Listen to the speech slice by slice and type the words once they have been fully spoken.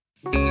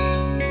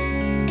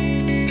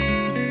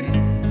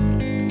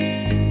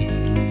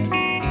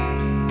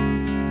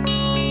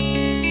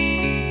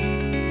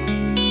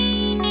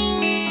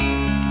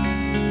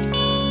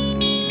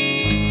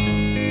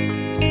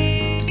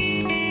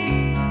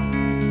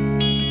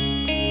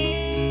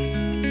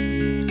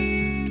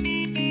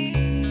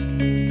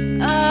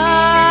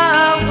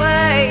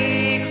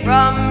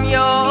From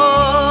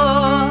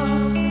your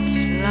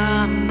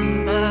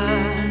slumber,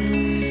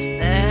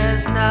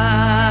 there's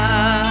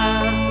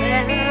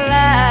nothing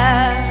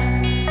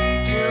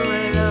left to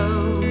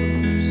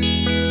lose.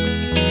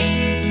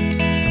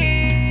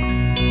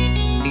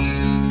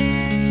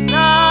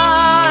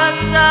 Start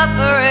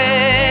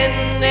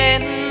suffering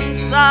in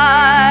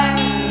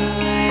silence.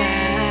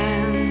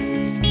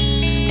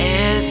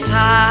 It's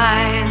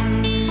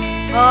time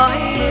for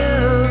you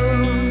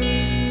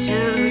to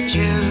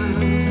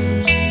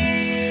choose.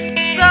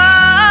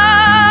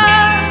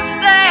 Stars,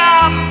 they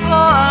are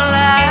falling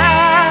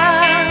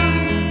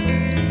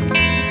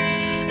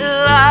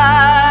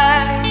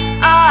like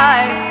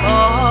I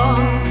fall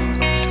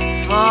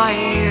for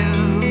you.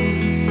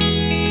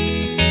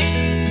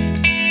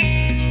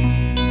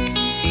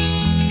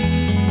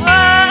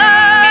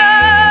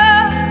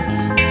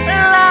 Words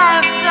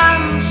left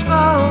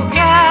unspoken,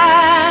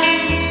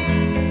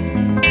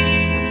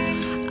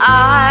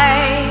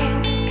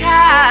 I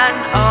can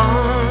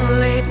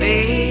only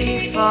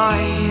be for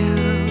you.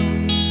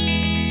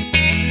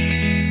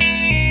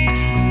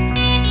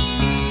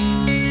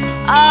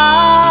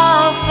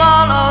 I'll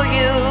follow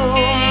you,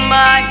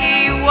 my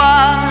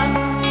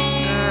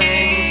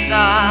wandering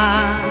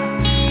star,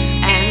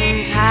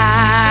 entangled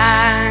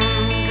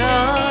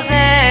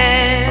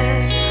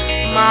is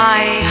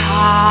my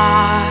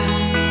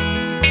heart.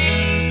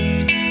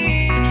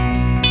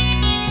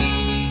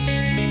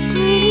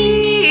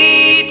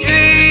 Sweet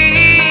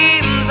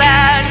dreams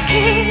and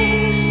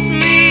kiss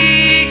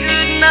me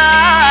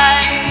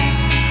goodnight.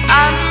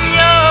 I'm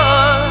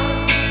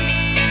yours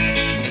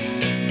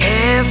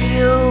if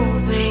you'll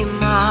be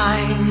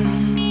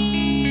mine.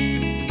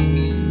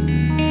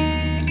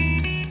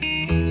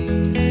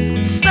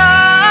 Stars,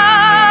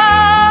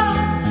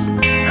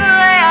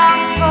 they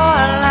are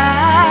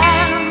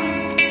falling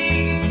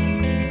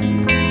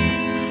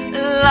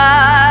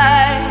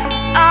like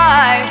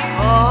I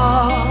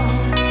fall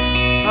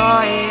for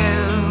you.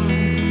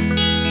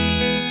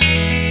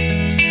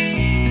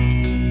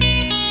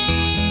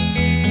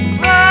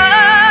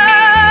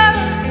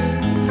 Words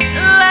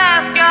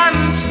left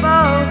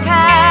unspoken,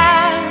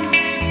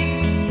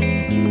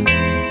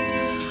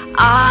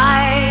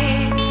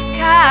 I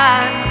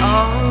can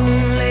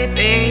only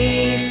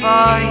be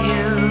for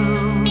you.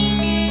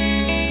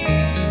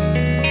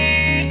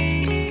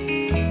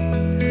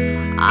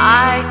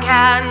 I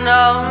can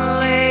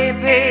only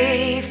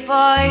be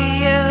for you.